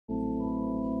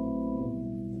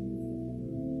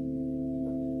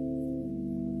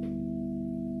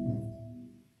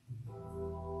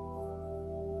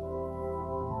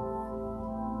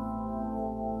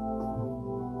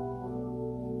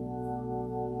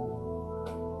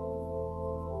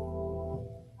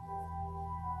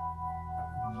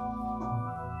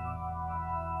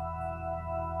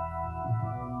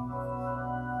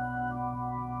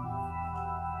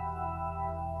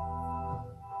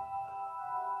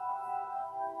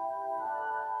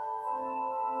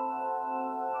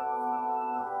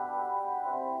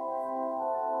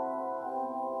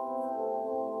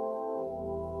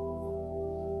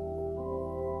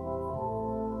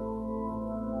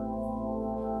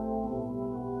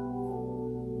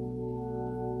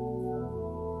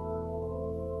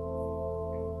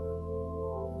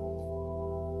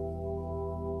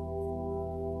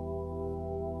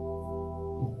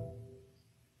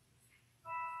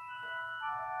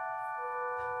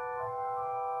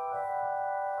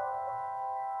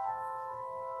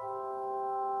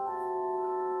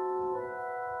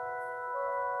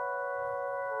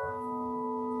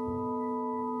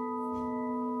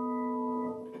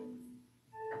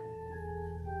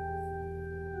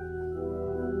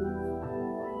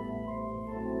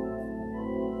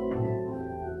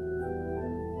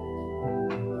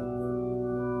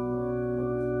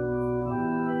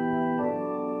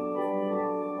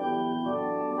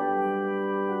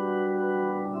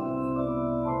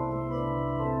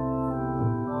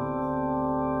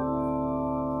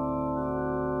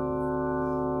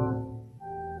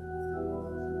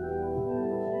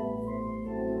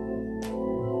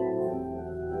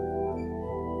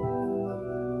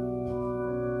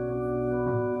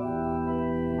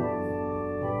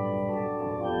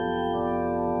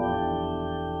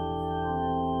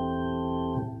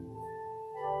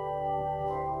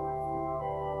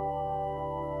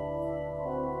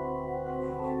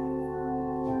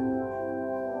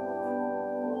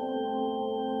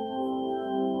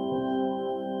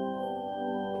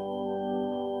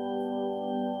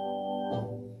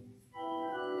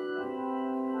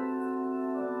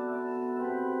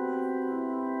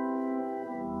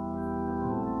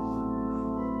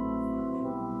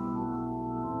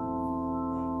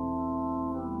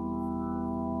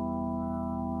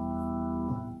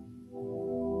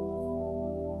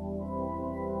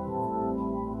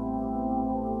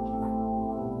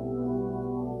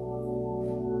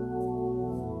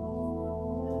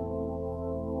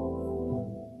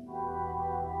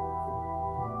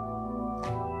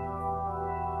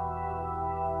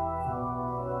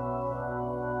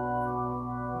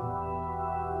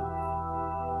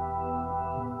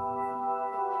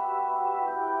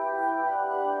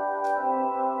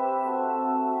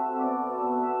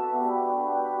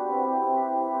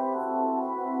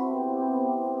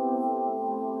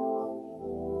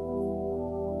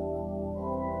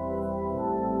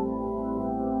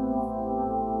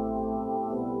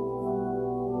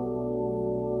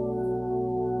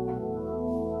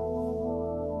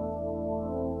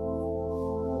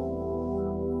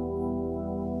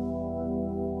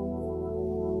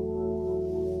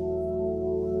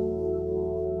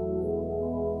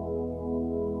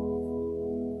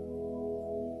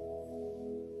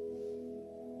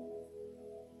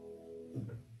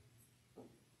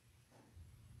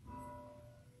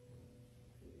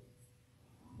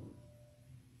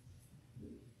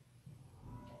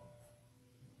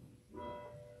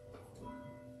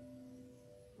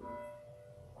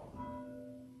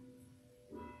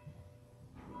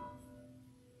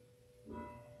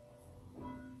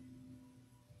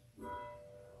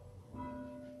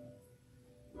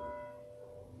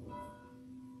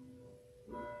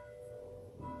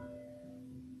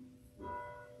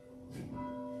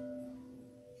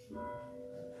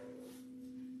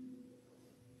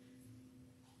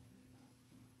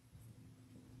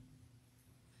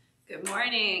Good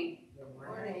morning. Good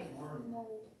morning.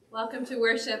 Welcome to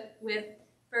worship with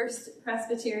First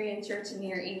Presbyterian Church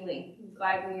near Ely. I'm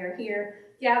glad we are here,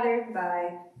 gathered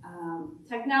by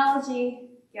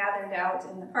technology, gathered out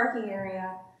in the parking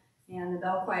area, and the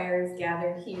bell choirs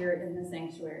gathered here in the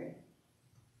sanctuary.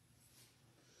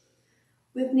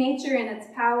 With nature in its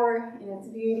power, in its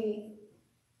beauty,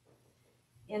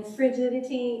 in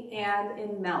frigidity, and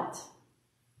in melt.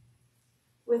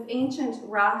 With ancient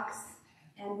rocks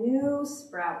and new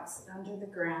sprouts under the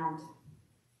ground.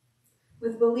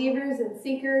 With believers and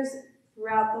seekers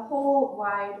throughout the whole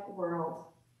wide world.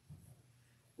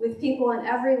 With people in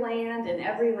every land and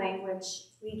every language,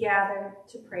 we gather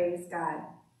to praise God.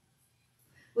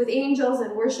 With angels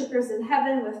and worshipers in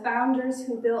heaven, with founders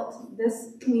who built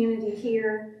this community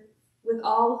here, with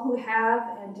all who have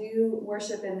and do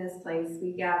worship in this place,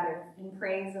 we gather in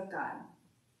praise of God.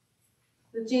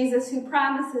 With Jesus who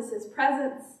promises his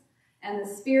presence and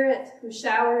the Spirit who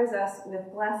showers us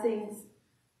with blessings,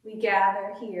 we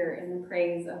gather here in the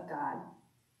praise of God.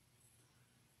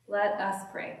 Let us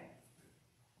pray.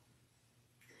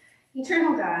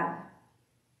 Eternal God,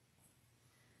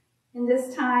 in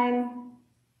this time,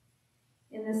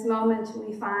 in this moment,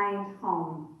 we find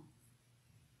home.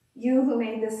 You who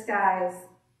made the skies,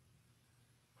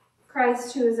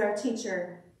 Christ who is our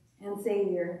teacher and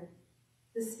Savior,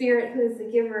 the Spirit who is the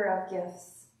giver of gifts.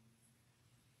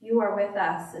 You are with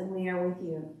us and we are with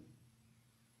you.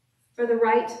 For the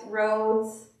right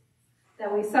roads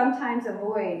that we sometimes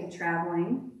avoid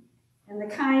traveling, and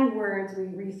the kind words we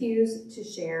refuse to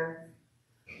share,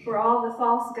 for all the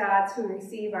false gods who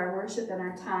receive our worship and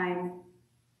our time,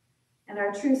 and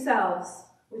our true selves,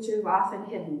 which we've often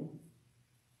hidden.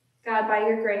 God, by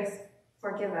your grace,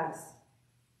 forgive us.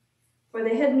 For the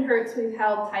hidden hurts we've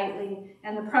held tightly,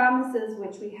 and the promises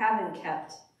which we haven't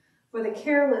kept, for the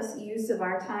careless use of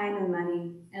our time and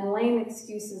money, and lame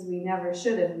excuses we never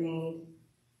should have made.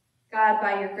 God,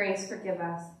 by your grace, forgive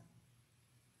us.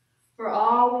 For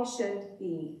all we should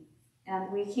be,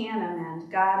 and we can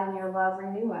amend, God, in your love,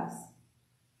 renew us.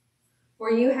 For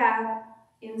you have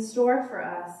in store for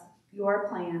us your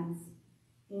plans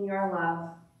in your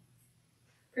love.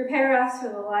 Prepare us for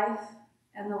the life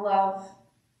and the love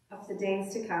of the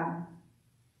days to come.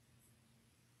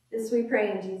 This we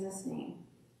pray in Jesus' name.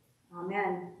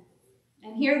 Amen.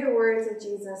 And hear the words of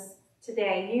Jesus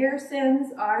today. Your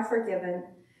sins are forgiven,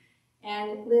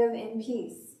 and live in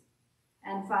peace,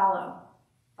 and follow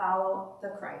the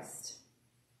Christ.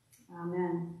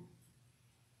 Amen.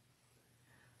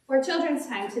 For children's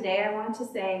time today, I want to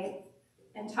say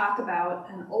and talk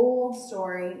about an old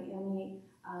story in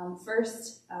the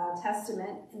First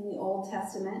Testament, in the Old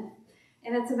Testament,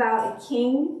 and it's about a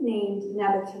king named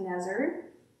Nebuchadnezzar.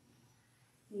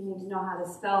 You need to know how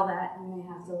to spell that. You may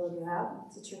have to look it up.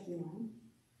 It's a tricky one.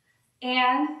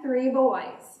 And 3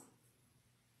 boys.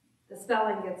 The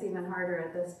spelling gets even harder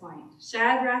at this point.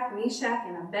 Shadrach, Meshach,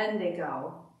 and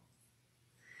Abednego.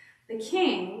 The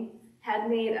king had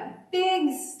made a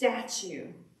big statue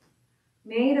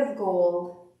made of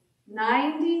gold,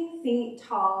 90 feet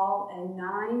tall and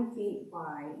 9 feet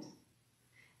wide.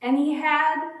 And he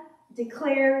had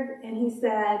declared, and he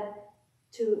said,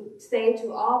 to say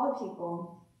to all the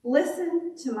people,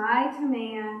 listen to my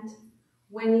command.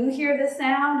 When you hear the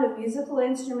sound of musical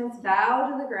instruments, bow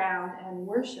to the ground and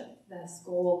worship this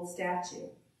gold statue.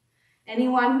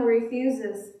 Anyone who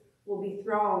refuses will be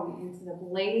thrown into the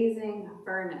blazing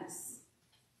furnace.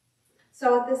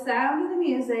 So at the sound of the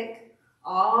music,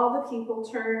 all the people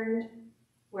turned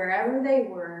wherever they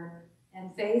were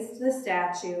and faced the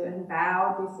statue and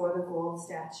bowed before the gold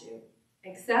statue,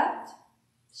 except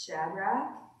Shadrach,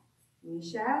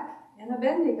 Meshach, and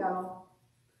Abednego.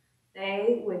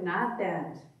 They would not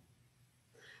bend.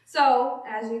 So,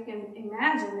 as you can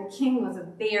imagine, the king was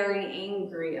very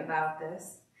angry about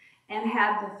this and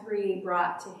had the 3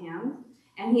 brought to him.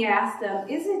 And he asked them,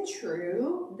 is it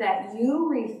true that you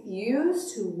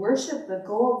refuse to worship the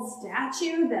gold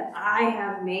statue that I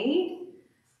have made?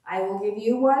 I will give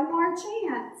you one more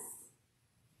chance.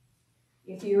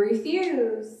 If you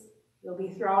refuse, You'll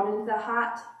be thrown into the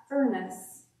hot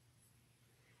furnace."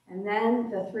 And then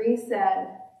the three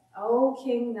said, "O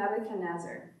King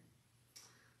Nebuchadnezzar,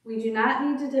 we do not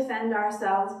need to defend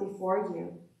ourselves before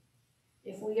you.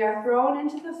 If we are thrown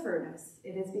into the furnace,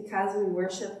 it is because we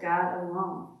worship God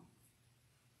alone.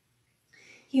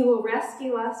 He will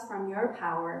rescue us from your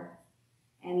power,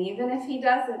 and even if he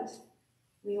doesn't,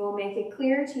 we will make it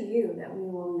clear to you that we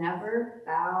will never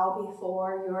bow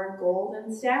before your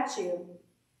golden statue."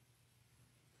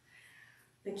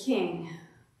 The king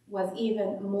was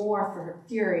even more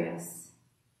furious,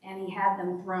 and he had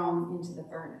them thrown into the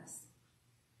furnace.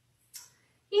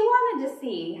 He wanted to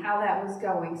see how that was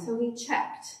going, so he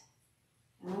checked.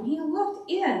 And when he looked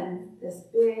in this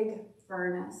big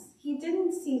furnace, he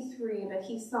didn't see 3, but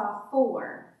he saw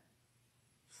 4.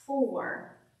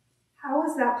 4. How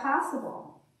is that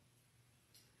possible?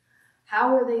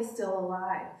 How were they still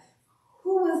alive?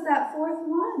 Who was that 4th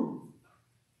one?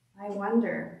 I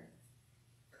wonder.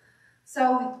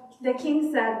 So the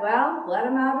king said, "Well, let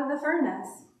him out of the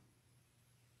furnace."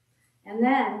 And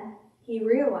then he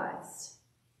realized.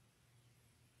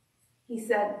 He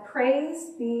said,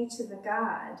 "Praise be to the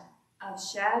God of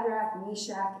Shadrach,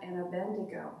 Meshach, and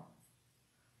Abednego,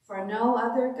 for no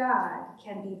other God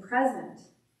can be present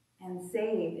and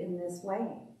save in this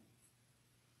way."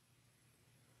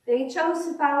 They chose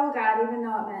to follow God even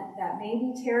though it meant that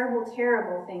maybe terrible,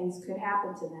 terrible things could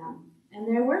happen to them. And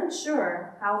they weren't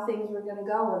sure how things were going to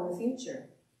go in the future.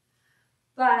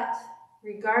 But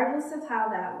regardless of how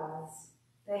that was,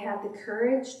 they had the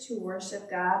courage to worship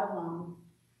God alone,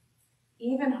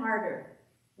 even harder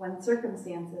when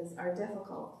circumstances are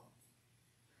difficult.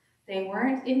 They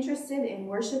weren't interested in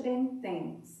worshiping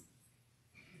things.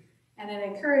 And it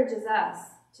encourages us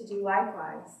to do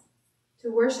likewise,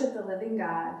 to worship the living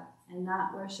God and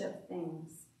not worship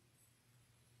things.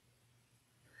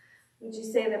 Would you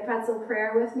say the pretzel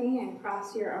prayer with me and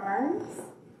cross your arms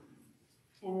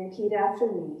and repeat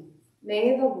after me?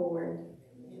 May the Lord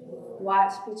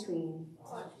watch between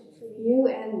you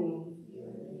and me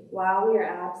while we are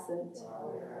absent,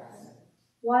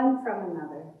 one from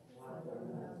another.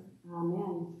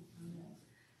 Amen.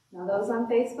 Now those on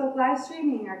Facebook live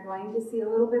streaming are going to see a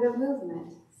little bit of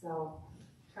movement, so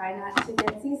try not to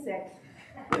get seasick.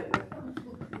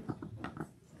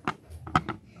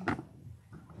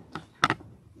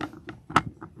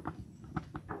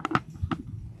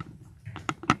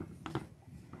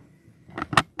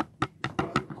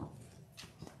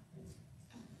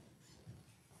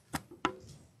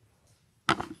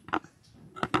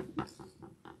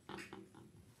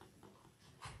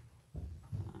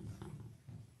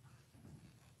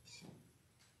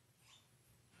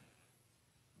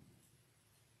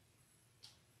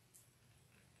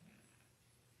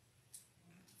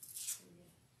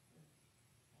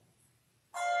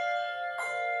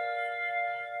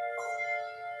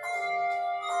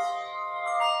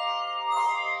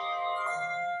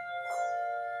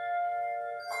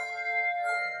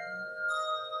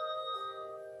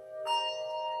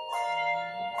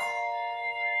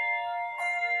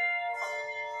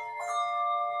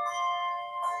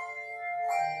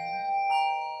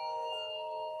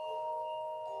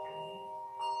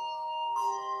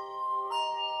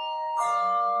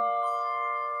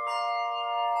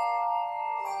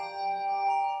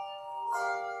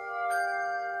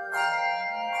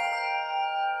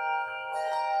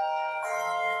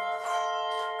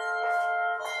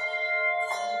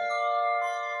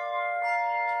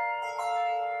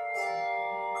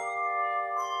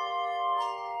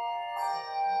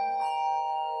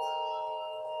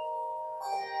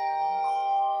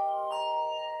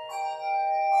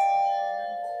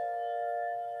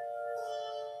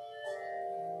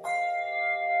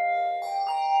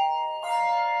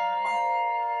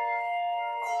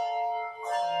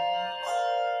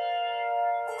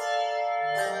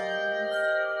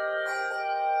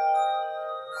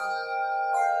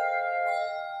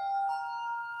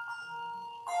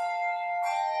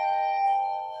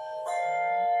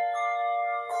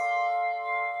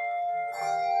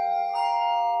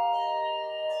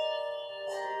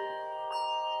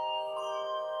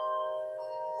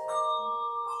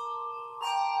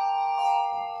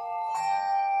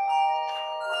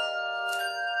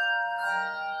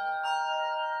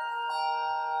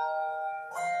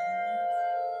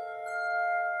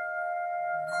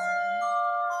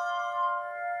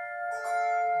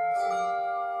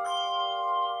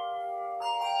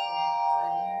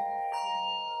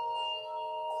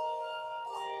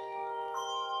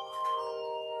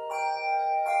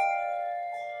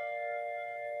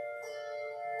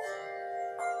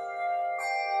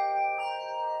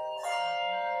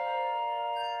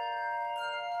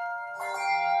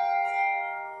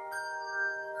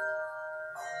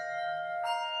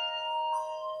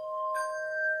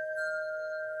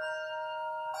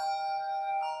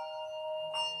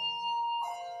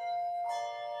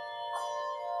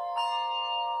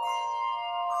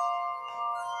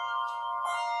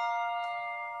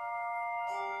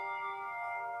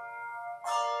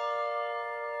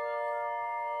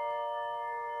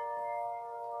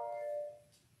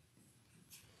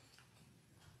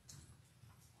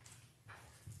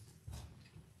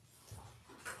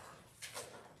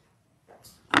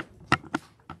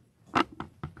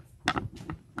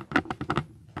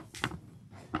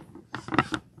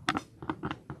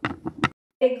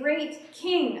 a great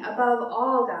king above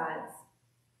all gods.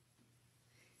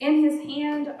 In his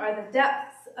hand are the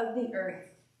depths of the earth.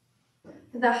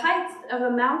 The heights of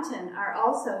a mountain are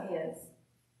also his.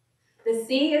 The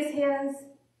sea is his,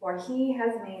 for he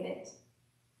has made it,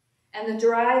 and the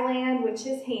dry land which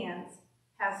his hands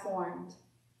have formed.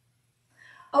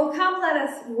 Oh, come, let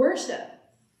us worship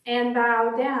and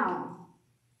bow down.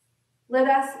 Let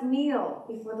us kneel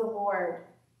before the Lord,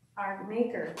 our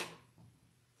Maker.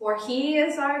 For he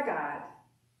is our God,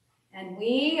 and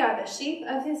we are the sheep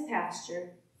of his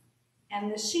pasture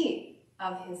and the sheep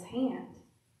of his hand.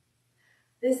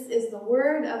 This is the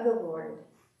word of the Lord.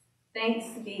 Thanks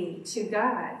be to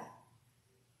God.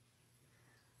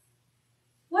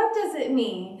 What does it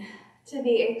mean to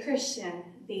be a Christian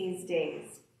these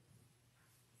days?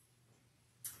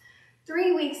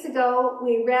 3 weeks ago,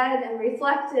 we read and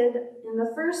reflected in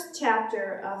the first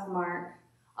chapter of Mark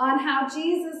on how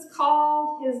Jesus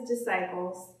called his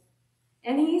disciples,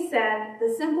 and he said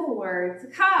the simple words,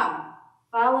 "Come,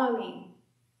 follow me."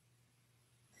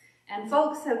 And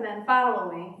folks have been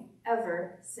following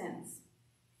ever since.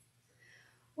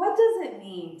 What does it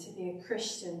mean to be a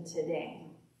Christian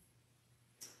today?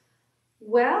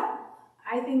 Well,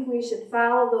 I think we should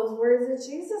follow those words that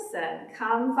Jesus said,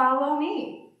 "Come, follow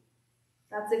me."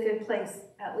 That's a good place,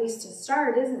 at least to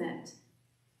start, isn't it?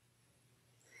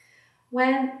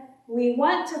 When we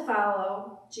want to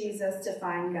follow Jesus to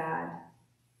find God,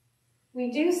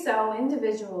 we do so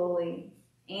individually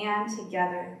and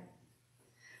together.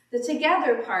 The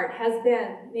together part has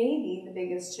been maybe the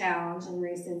biggest challenge in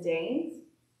recent days.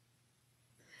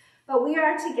 But we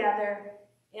are together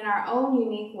in our own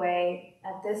unique way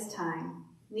at this time,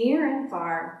 near and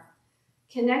far,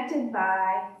 connected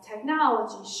by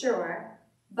technology, sure,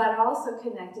 but also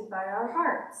connected by our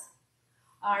hearts,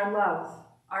 our love,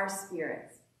 our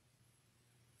spirits.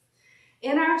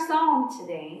 In our psalm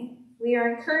today, we are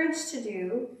encouraged to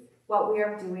do what we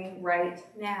are doing right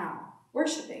now,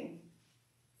 worshiping.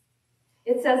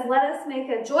 It says, "Let us make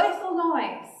a joyful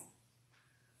noise.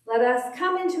 Let us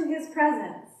come into his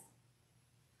presence.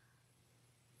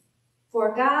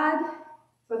 For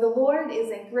the Lord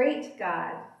is a great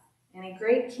God and a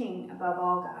great king above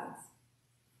all gods."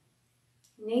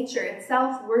 Nature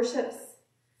itself worships,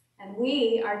 and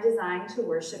we are designed to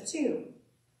worship too.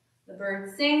 The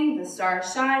birds sing, the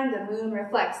stars shine, the moon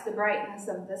reflects the brightness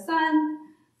of the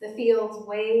sun, the fields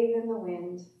wave in the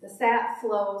wind, the sap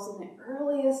flows in the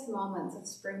earliest moments of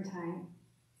springtime.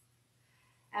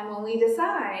 And when we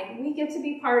decide, we get to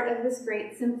be part of this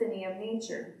great symphony of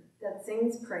nature that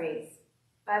sings praise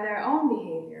by their own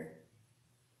behavior.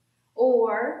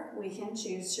 Or we can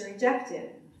choose to reject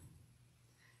it.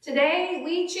 Today,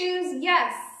 we choose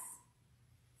yes.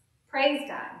 Praise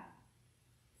God.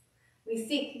 We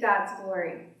seek God's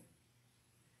glory.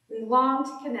 We long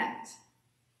to connect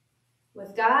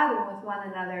with God and with one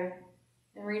another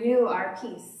and renew our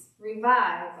peace,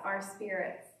 revive our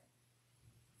spirits.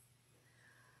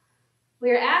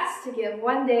 We are asked to give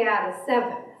 1 day out of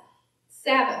 7,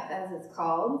 Sabbath as it's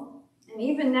called, and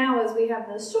even now as we have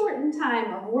the shortened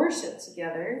time of worship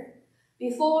together,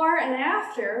 before and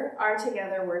after our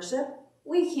together worship,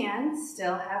 we can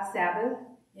still have Sabbath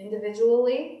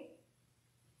individually.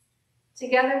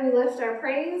 Together we lift our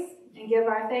praise and give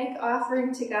our thank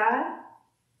offering to God,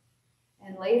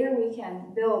 and later we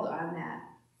can build on that.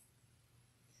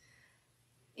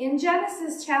 In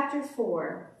Genesis chapter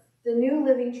 4, the New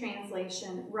Living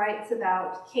Translation writes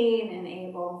about Cain and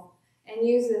Abel and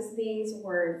uses these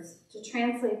words to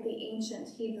translate the ancient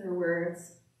Hebrew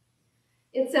words.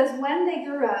 It says, "When they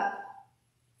grew up,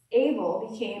 Abel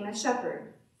became a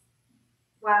shepherd,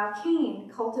 while Cain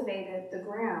cultivated the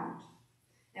ground.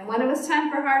 And when it was time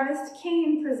for harvest,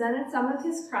 Cain presented some of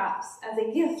his crops as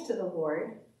a gift to the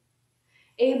Lord.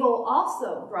 Abel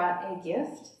also brought a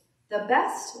gift, the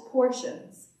best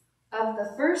portions of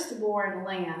the firstborn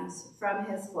lambs from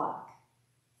his flock.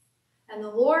 And the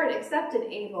Lord accepted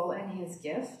Abel and his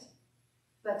gift,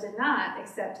 but did not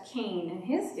accept Cain and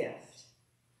his gift.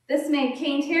 This made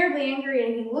Cain terribly angry,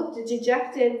 and he looked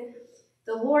dejected.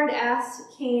 The Lord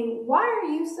asked Cain, 'Why are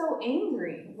you so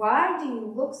angry? Why do you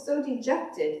look so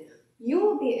dejected? You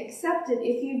will be accepted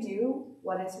if you do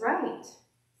what is right.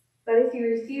 But if you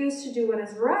refuse to do what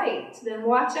is right, then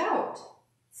watch out.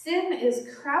 Sin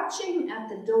is crouching at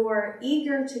the door,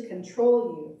 eager to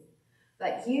control you,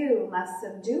 but you must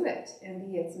subdue it and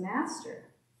be its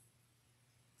master.'"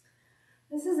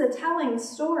 This is a telling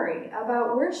story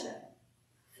about worship.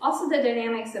 Also the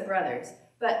dynamics of brothers,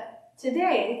 but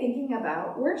today thinking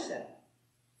about worship.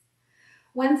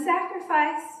 When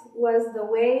sacrifice was the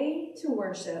way to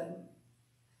worship,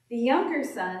 the younger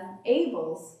son,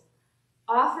 Abel's,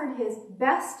 offered his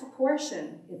best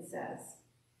portion, it says.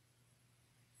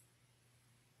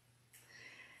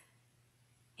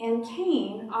 And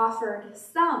Cain offered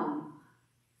some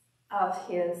of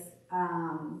his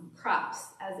crops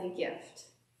as a gift.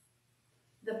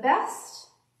 The best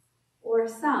or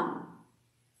some?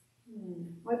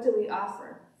 What do we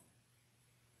offer?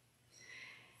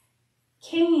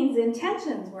 Cain's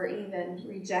intentions were even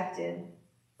rejected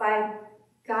by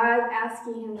God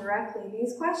asking him directly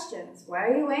these questions. Why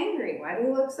are you angry? Why do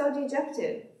you look so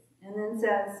dejected? And then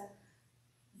says,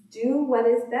 do what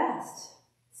is best.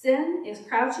 Sin is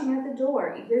crouching at the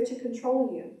door, eager to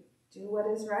control you. Do what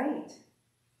is right.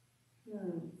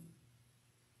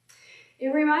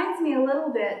 It reminds me a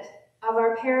little bit of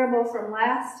our parable from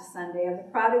last Sunday of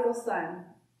the prodigal son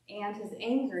and his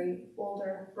angry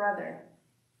older brother.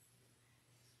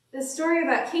 The story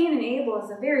about Cain and Abel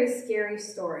is a very scary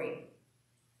story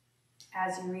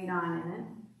as you read on in it.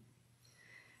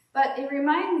 But it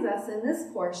reminds us in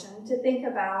this portion to think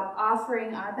about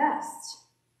offering our best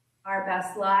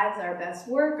lives, our best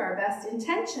work, our best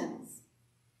intentions.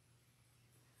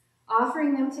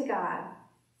 Offering them to God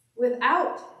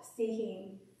without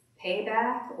seeking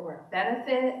payback or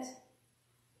benefit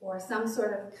or some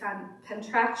sort of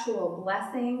contractual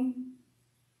blessing.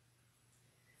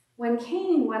 When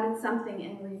Cain wanted something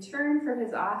in return for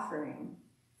his offering,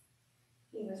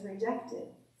 he was rejected.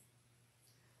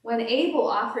 When Abel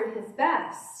offered his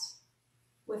best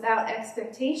without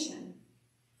expectation,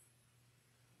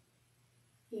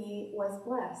 he was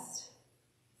blessed.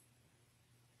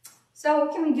 So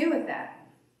what can we do with that?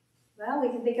 Well, we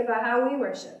can think about how we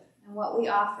worship and what we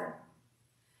offer.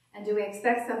 And do we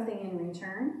expect something in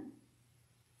return?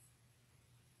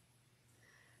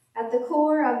 At the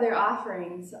core of their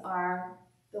offerings are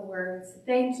the words,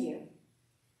 thank you.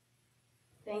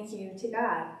 Thank you to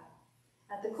God.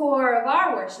 At the core of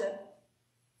our worship,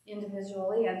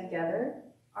 individually and together,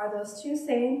 are those two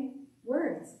same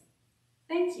words,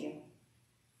 thank you.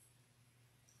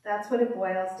 That's what it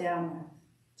boils down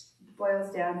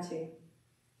to.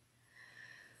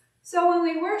 So when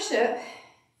we worship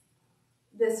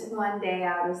this one day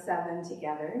out of 7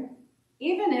 together,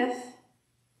 even if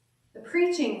the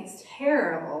preaching is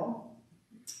terrible,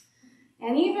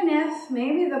 and even if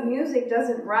maybe the music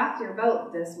doesn't rock your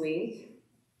boat this week,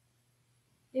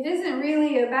 it isn't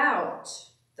really about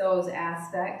those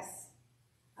aspects,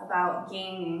 about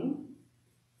gaining,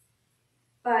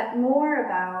 but more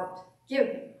about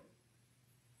giving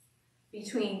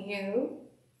between you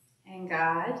and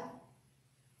God,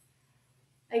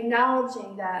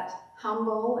 acknowledging that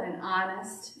humble and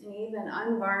honest and even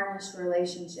unvarnished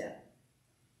relationship.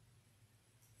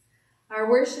 Our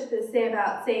worship is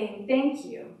about saying thank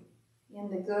you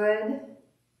in the good,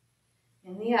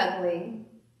 in the ugly,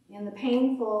 in the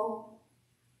painful,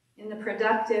 in the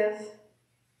productive,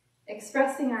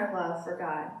 expressing our love for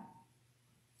God.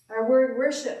 Our word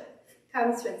worship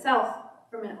comes to itself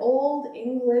from an old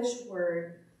English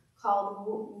word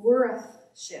called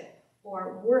worthship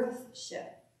or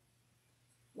worthship.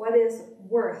 What is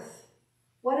worth?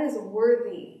 What is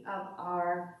worthy of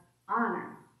our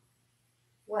honor?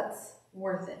 What's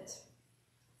worth it?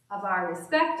 Of our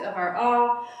respect, of our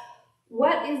awe.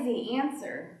 What is the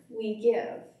answer we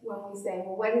give when we say,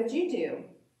 well, what did you do?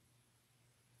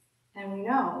 And we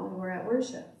know we were at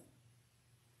worship.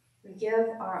 We give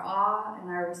our awe and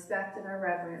our respect and our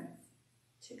reverence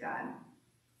to God.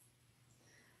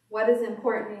 What is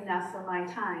important enough for my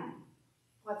time?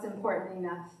 What's important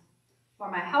enough for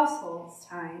my household's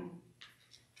time?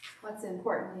 What's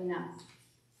important enough?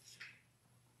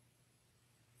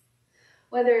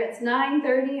 Whether it's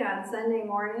 9:30 on Sunday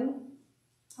morning,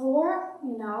 or,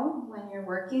 when you're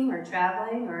working or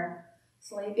traveling or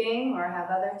sleeping or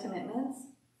have other commitments,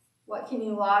 what can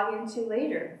you log into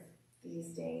later these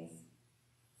days?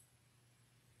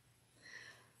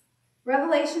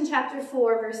 Revelation chapter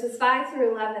 4, verses 5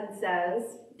 through 11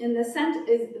 says, this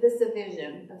is a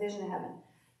vision of heaven.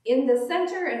 In the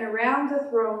center and around the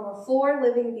throne were 4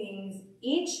 living beings,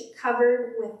 each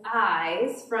covered with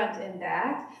eyes, front and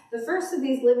back. The first of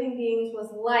these living beings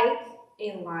was like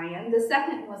a lion. The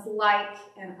second was like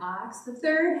an ox. The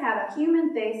third had a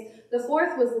human face. The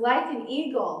fourth was like an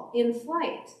eagle in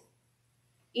flight.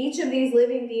 Each of these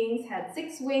living beings had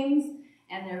 6 wings,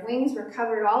 and their wings were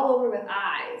covered all over with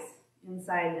eyes,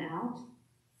 inside and out.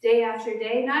 Day after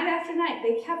day, night after night,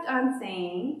 they kept on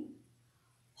saying,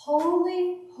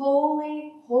 "Holy,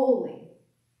 holy, holy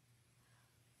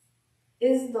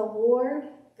is the Lord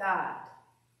God,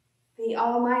 the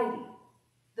Almighty,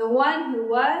 the one who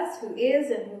was, who is,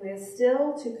 and who is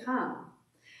still to come.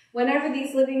 Whenever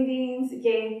these living beings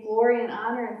gave glory and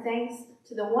honor and thanks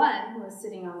to the one who is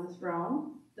sitting on the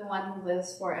throne, the one who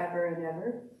lives forever and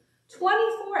ever,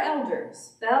 24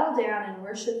 elders fell down and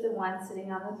worshiped the one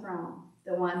sitting on the throne,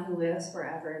 the one who lives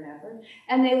forever and ever.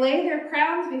 And they lay their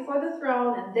crowns before the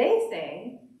throne, and they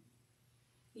say,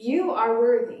 "You are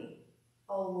worthy,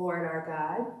 O Lord our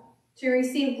God, to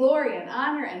receive glory and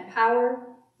honor and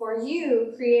power, for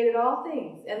you created all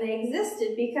things, and they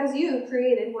existed because you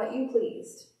created what you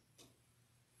pleased."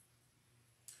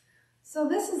 So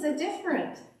this is a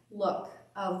different look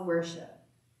of worship.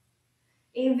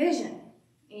 A vision,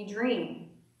 a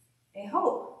dream, a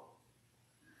hope.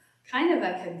 Kind of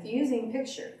a confusing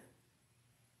picture.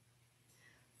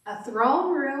 A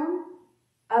throne room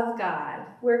of God,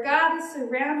 where God is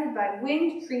surrounded by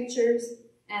winged creatures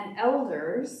and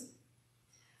elders.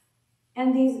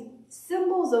 And these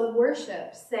symbols of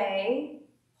worship say,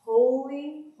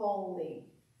 "Holy, holy,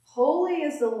 holy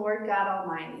is the Lord God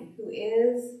Almighty, who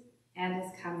is and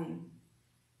is coming."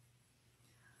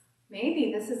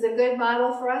 Maybe this is a good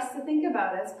model for us to think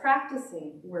about as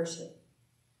practicing worship.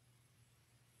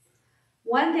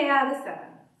 One day out of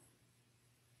 7.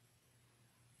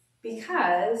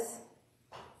 Because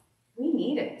we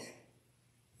need it.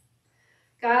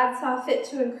 God saw fit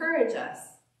to encourage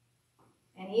us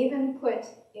and even put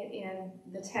it in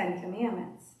the 10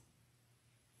 Commandments.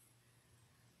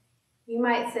 You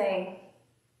might say,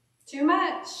 "Too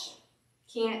much.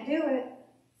 Can't do it.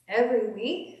 Every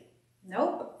week?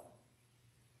 Nope."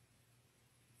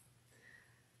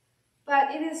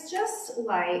 But it is just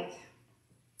like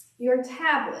your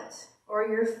tablet or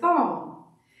your phone,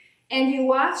 and you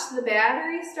watch the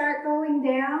battery start going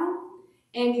down,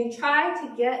 and you try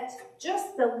to get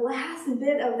just the last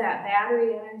bit of that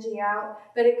battery energy out,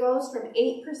 but it goes from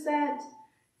 8%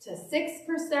 to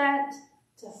 6%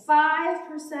 to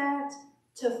 5%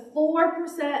 to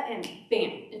 4%, and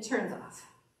bam, it turns off.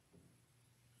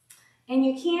 And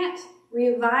you can't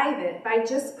revive it by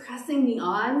just pressing the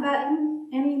on button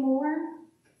anymore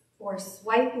or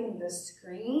swiping the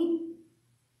screen.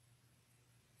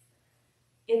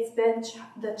 It's been,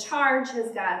 the charge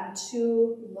has gotten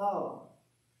too low.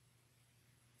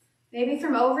 Maybe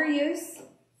from overuse,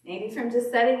 maybe from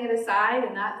just setting it aside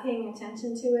and not paying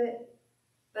attention to it.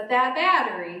 But that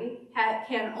battery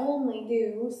can only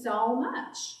do so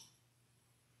much.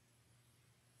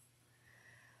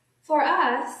 For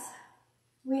us,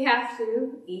 we have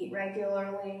to eat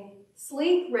regularly,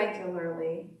 sleep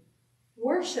regularly,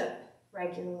 worship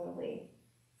regularly,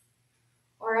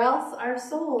 or else our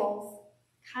souls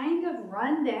kind of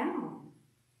run down.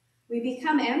 We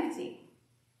become empty,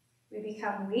 we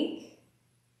become weak,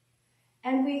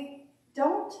 and we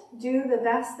don't do the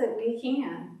best that we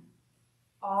can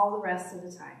all the rest of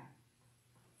the time.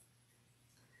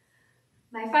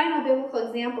 My final biblical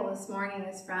example this morning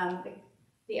is from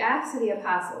the Acts of the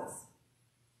Apostles.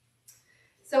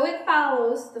 So it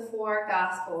follows the 4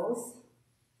 Gospels,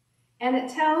 and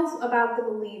it tells about the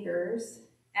believers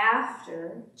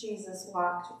after Jesus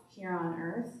walked here on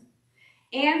earth,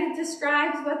 and it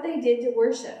describes what they did to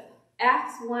worship.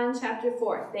 Acts 1, chapter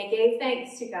 4, they gave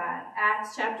thanks to God.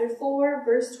 Acts chapter 4,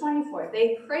 verse 24,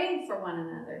 they prayed for one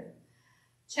another.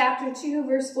 Chapter 2,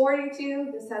 verse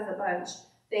 42, this has a bunch.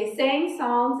 They sang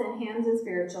psalms and hymns and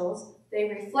spirituals. They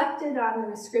reflected on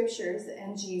the scriptures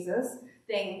and Jesus.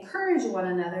 They encouraged one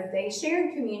another. They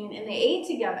shared communion, and they ate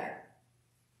together.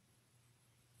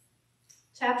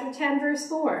 Chapter 10, verse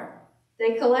 4,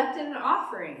 they collected an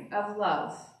offering of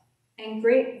love and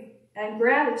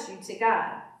gratitude to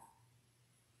God,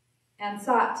 and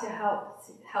sought to help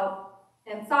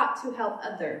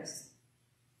others.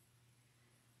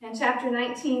 And chapter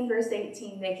 19, verse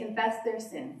 18, they confessed their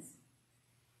sins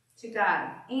to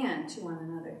God and to one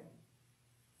another.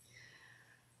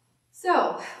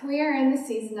 So, we are in the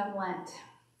season of Lent.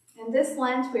 And this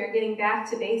Lent, we are getting back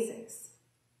to basics.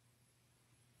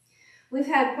 We've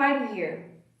had quite a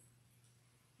year.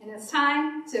 And it's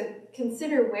time to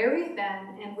consider where we've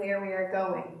been and where we are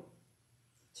going,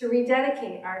 to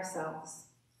rededicate ourselves.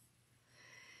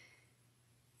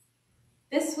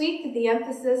 This week, the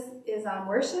emphasis is on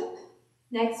worship,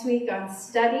 next week on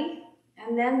study,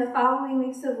 and then the following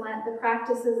weeks of Lent, the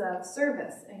practices of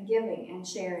service and giving and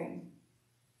sharing.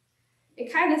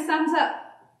 It kind of sums up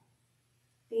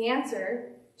the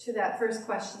answer to that first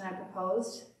question I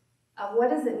proposed of what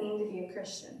does it mean to be a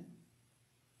Christian?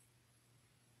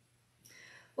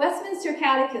 Westminster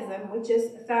Catechism, which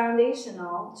is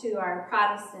foundational to our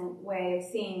Protestant way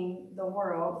of seeing the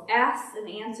world, asks and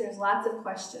answers lots of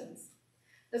questions.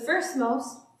 The first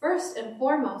and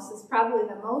foremost is probably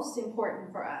the most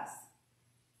important for us.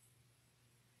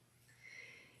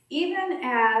 Even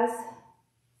as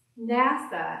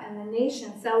NASA and the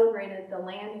nation celebrated the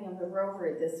landing of the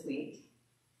rover this week,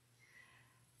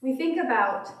 we think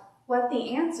about what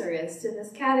the answer is to this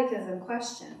catechism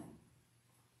question.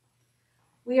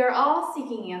 We are all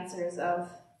seeking answers of,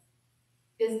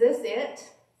 is this it?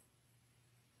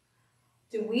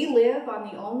 Do we live on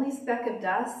the only speck of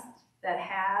dust that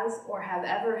has or have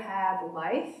ever had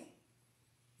life?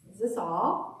 Is this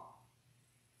all?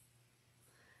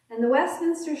 And the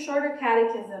Westminster Shorter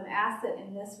Catechism asks it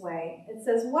in this way. It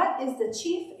says, what is the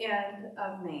chief end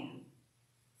of man?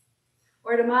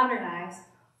 Or to modernize,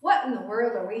 what in the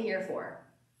world are we here for?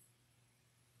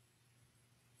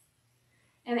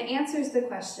 And it answers the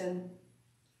question,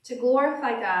 to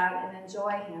glorify God and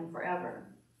enjoy Him forever.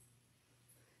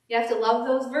 You have to love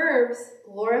those verbs,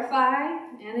 glorify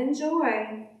and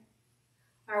enjoy.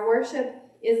 Our worship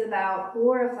is about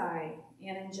glorifying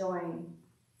and enjoying.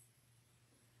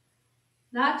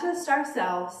 Not just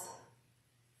ourselves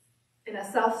in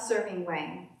a self-serving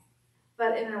way,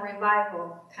 but in a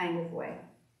revival kind of way.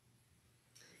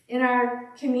 In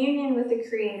our communion with the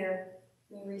Creator,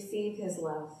 we receive His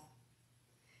love.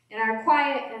 In our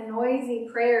quiet and noisy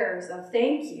prayers of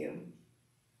thank you,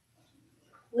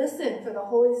 listen for the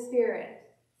Holy Spirit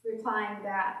replying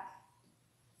back,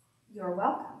 you're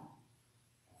welcome.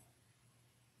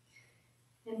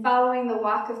 In following the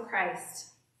walk of Christ,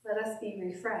 let us be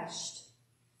refreshed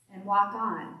and walk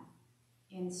on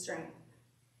in strength.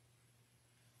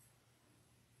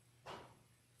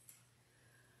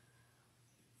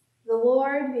 The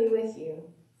Lord be with you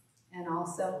and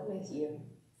also with you.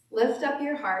 Lift up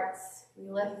your hearts.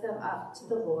 We lift them up to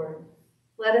the Lord.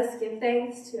 Let us give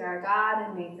thanks to our God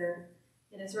and Maker.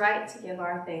 It is right to give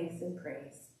our thanks and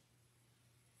praise.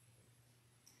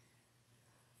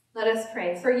 Let us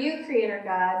pray. For you, Creator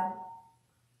God,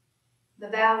 the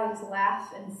valleys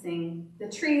laugh and sing. The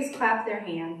trees clap their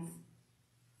hands.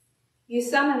 You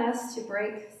summon us to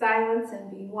break silence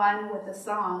and be one with the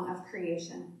song of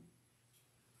creation.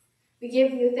 We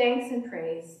give you thanks and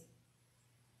praise.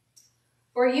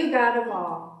 For you, God of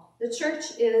all, the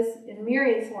church is in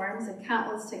myriad forms and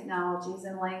countless technologies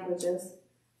and languages,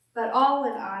 but all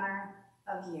in honor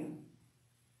of you.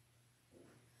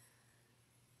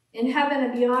 In heaven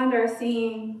and beyond our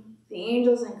seeing, the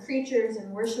angels and creatures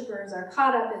and worshipers are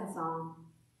caught up in song.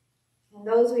 And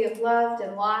those we have loved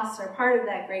and lost are part of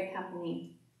that great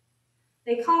company.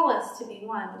 They call us to be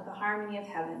one with the harmony of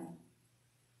heaven.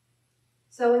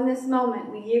 So in this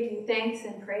moment, we give you thanks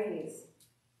and praise.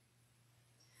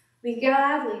 We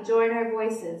gladly join our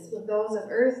voices with those of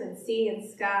earth and sea and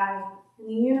sky in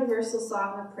the universal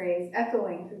song of praise,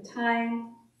 echoing through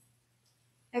time,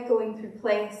 echoing through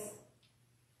place.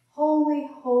 Holy,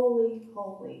 holy,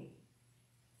 holy.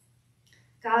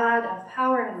 God of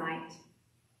power and might.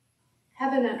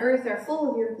 Heaven and earth are full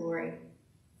of your glory.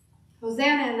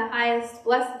 Hosanna in the highest.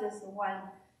 Blessed is the one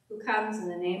who comes in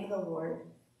the name of the Lord.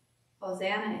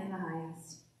 Hosanna in the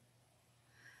highest.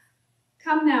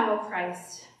 Come now, O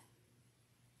Christ,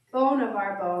 bone of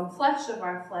our bone, flesh of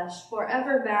our flesh,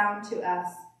 forever bound to us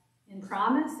in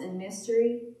promise and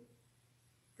mystery.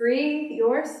 Breathe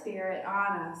your Spirit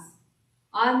on us,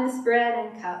 on this bread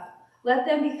and cup. Let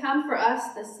them become for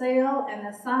us the seal and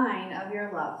the sign of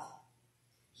your love,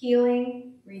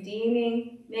 healing,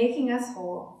 redeeming, making us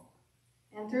whole.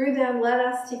 And through them let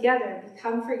us together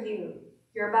become for you,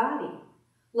 your body,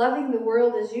 loving the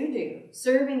world as you do,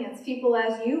 serving its people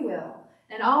as you will,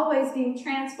 and always being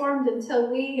transformed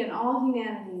until we and all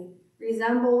humanity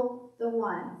resemble the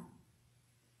one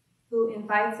who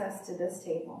invites us to this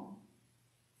table.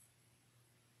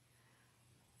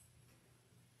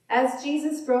 As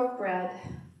Jesus broke bread,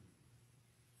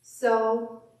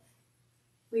 so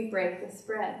we break this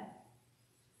bread.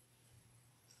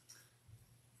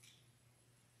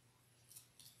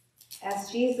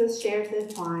 As Jesus shared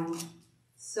the wine,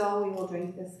 so we will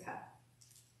drink this cup.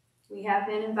 We have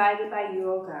been invited by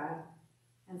you, O God,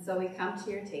 and so we come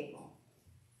to your table.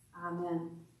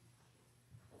 Amen.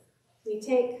 We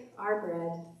take our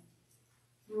bread,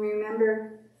 and we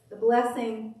remember the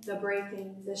blessing, the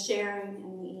breaking, the sharing,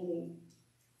 and the eating.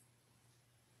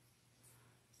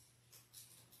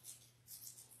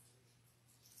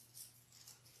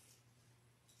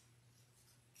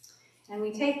 And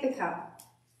we take the cup.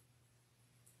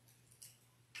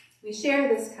 We share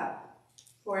this cup,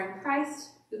 for in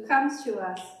Christ, who comes to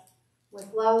us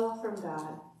with love from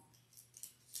God,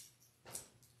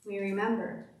 we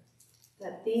remember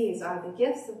that these are the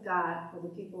gifts of God for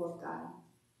the people of God,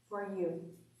 for you.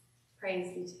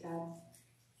 Praise be to God.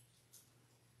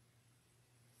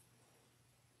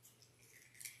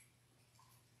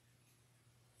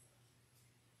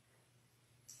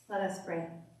 Let us pray.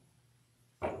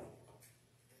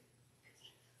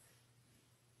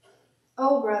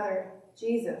 Oh, brother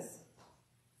Jesus,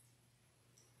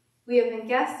 we have been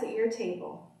guests at your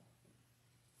table.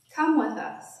 Come with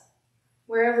us,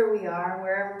 wherever we are,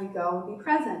 wherever we go, and be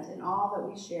present in all that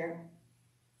we share.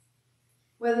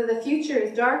 Whether the future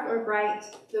is dark or bright,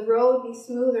 the road be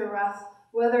smooth or rough,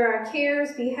 whether our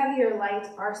cares be heavy or light,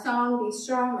 our song be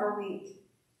strong or weak,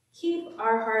 keep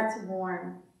our hearts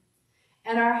warm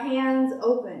and our hands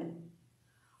open,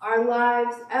 our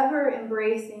lives ever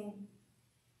embracing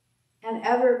and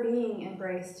ever being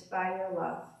embraced by your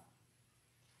love.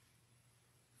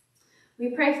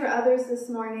 We pray for others this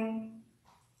morning.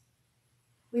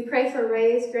 We pray for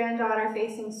Ray's granddaughter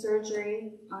facing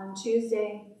surgery on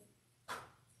Tuesday.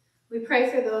 We pray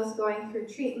for those going through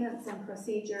treatments and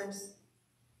procedures.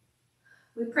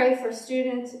 We pray for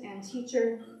student and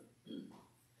teacher,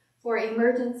 for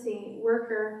emergency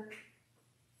worker,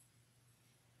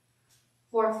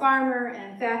 for farmer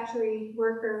and factory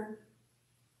worker,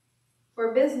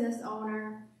 for business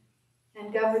owner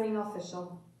and governing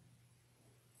official.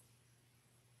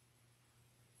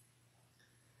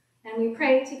 And we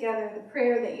pray together the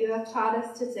prayer that you have taught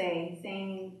us today,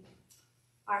 saying,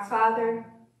 Our Father,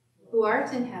 who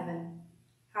art in heaven,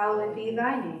 hallowed be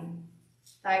thy name.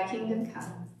 Thy kingdom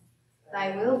come,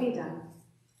 thy will be done,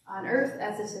 on earth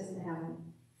as it is in heaven.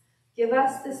 Give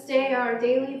us this day our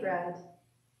daily bread,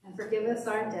 and forgive us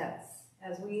our debts,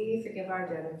 as we forgive our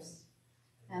debtors.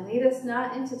 And lead us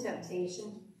not into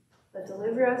temptation, but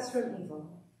deliver us from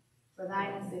evil. For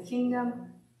thine is the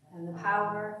kingdom, and the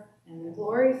power, and the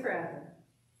glory forever.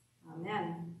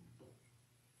 Amen.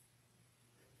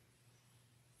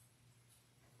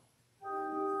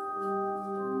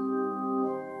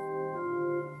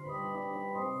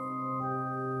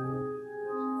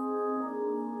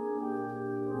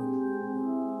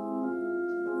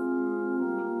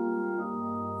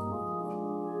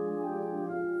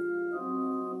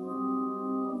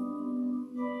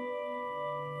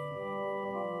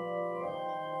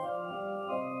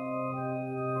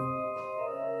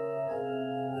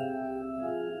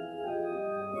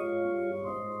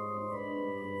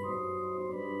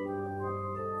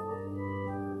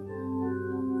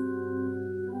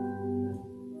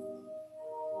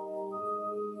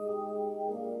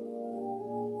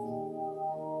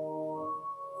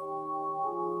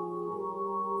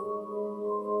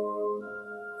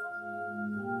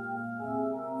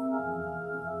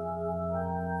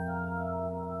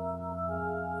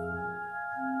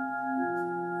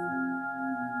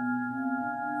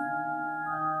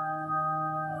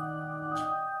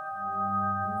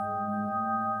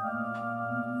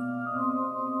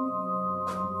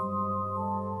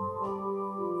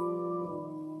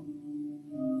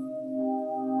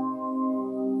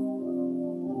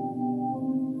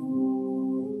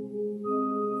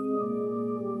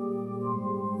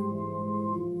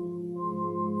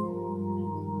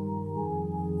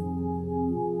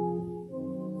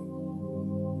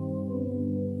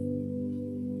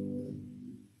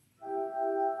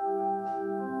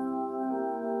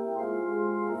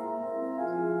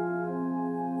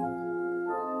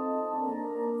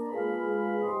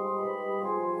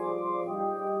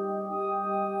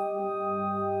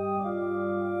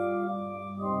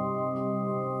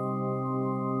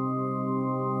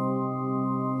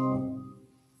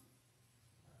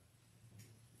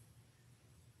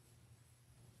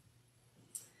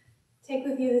 Take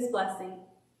with you this blessing.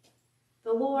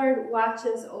 The Lord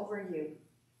watches over you.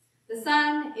 The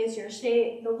sun is your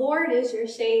shade. The Lord is your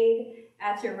shade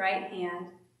at your right hand.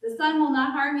 The sun will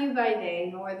not harm you by day,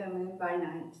 nor the moon by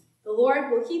night. The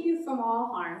Lord will keep you from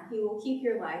all harm. He will keep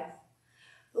your life.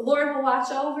 The Lord will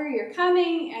watch over your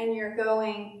coming and your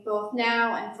going, both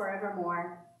now and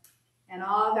forevermore. And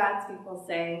all God's people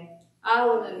say,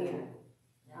 Alleluia.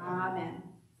 Amen.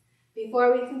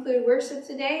 Before we conclude worship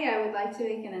today, I would like to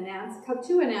make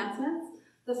two announcements.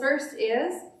 The first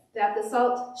is that the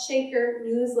Salt Shaker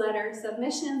newsletter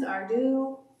submissions are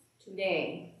due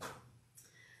today.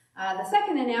 The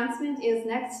second announcement is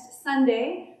next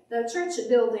Sunday, the church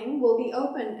building will be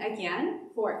open again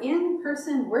for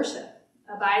in-person worship,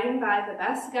 abiding by the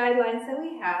best guidelines that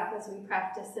we have as we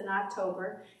practice in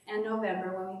October and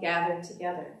November when we gather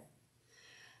together.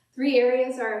 3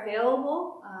 areas are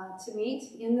available to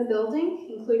meet in the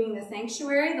building, including the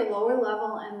sanctuary, the lower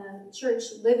level, and the church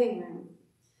living room.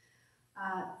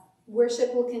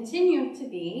 Worship will continue to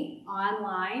be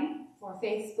online for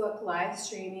Facebook live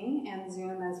streaming and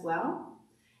Zoom as well.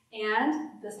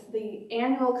 And the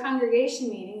annual congregation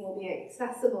meeting will be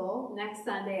accessible next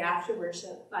Sunday after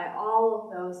worship by all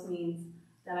of those means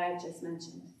that I've just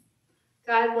mentioned.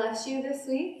 God bless you this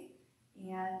week,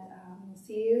 and we'll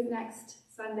see you next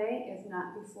Sunday, if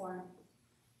not before.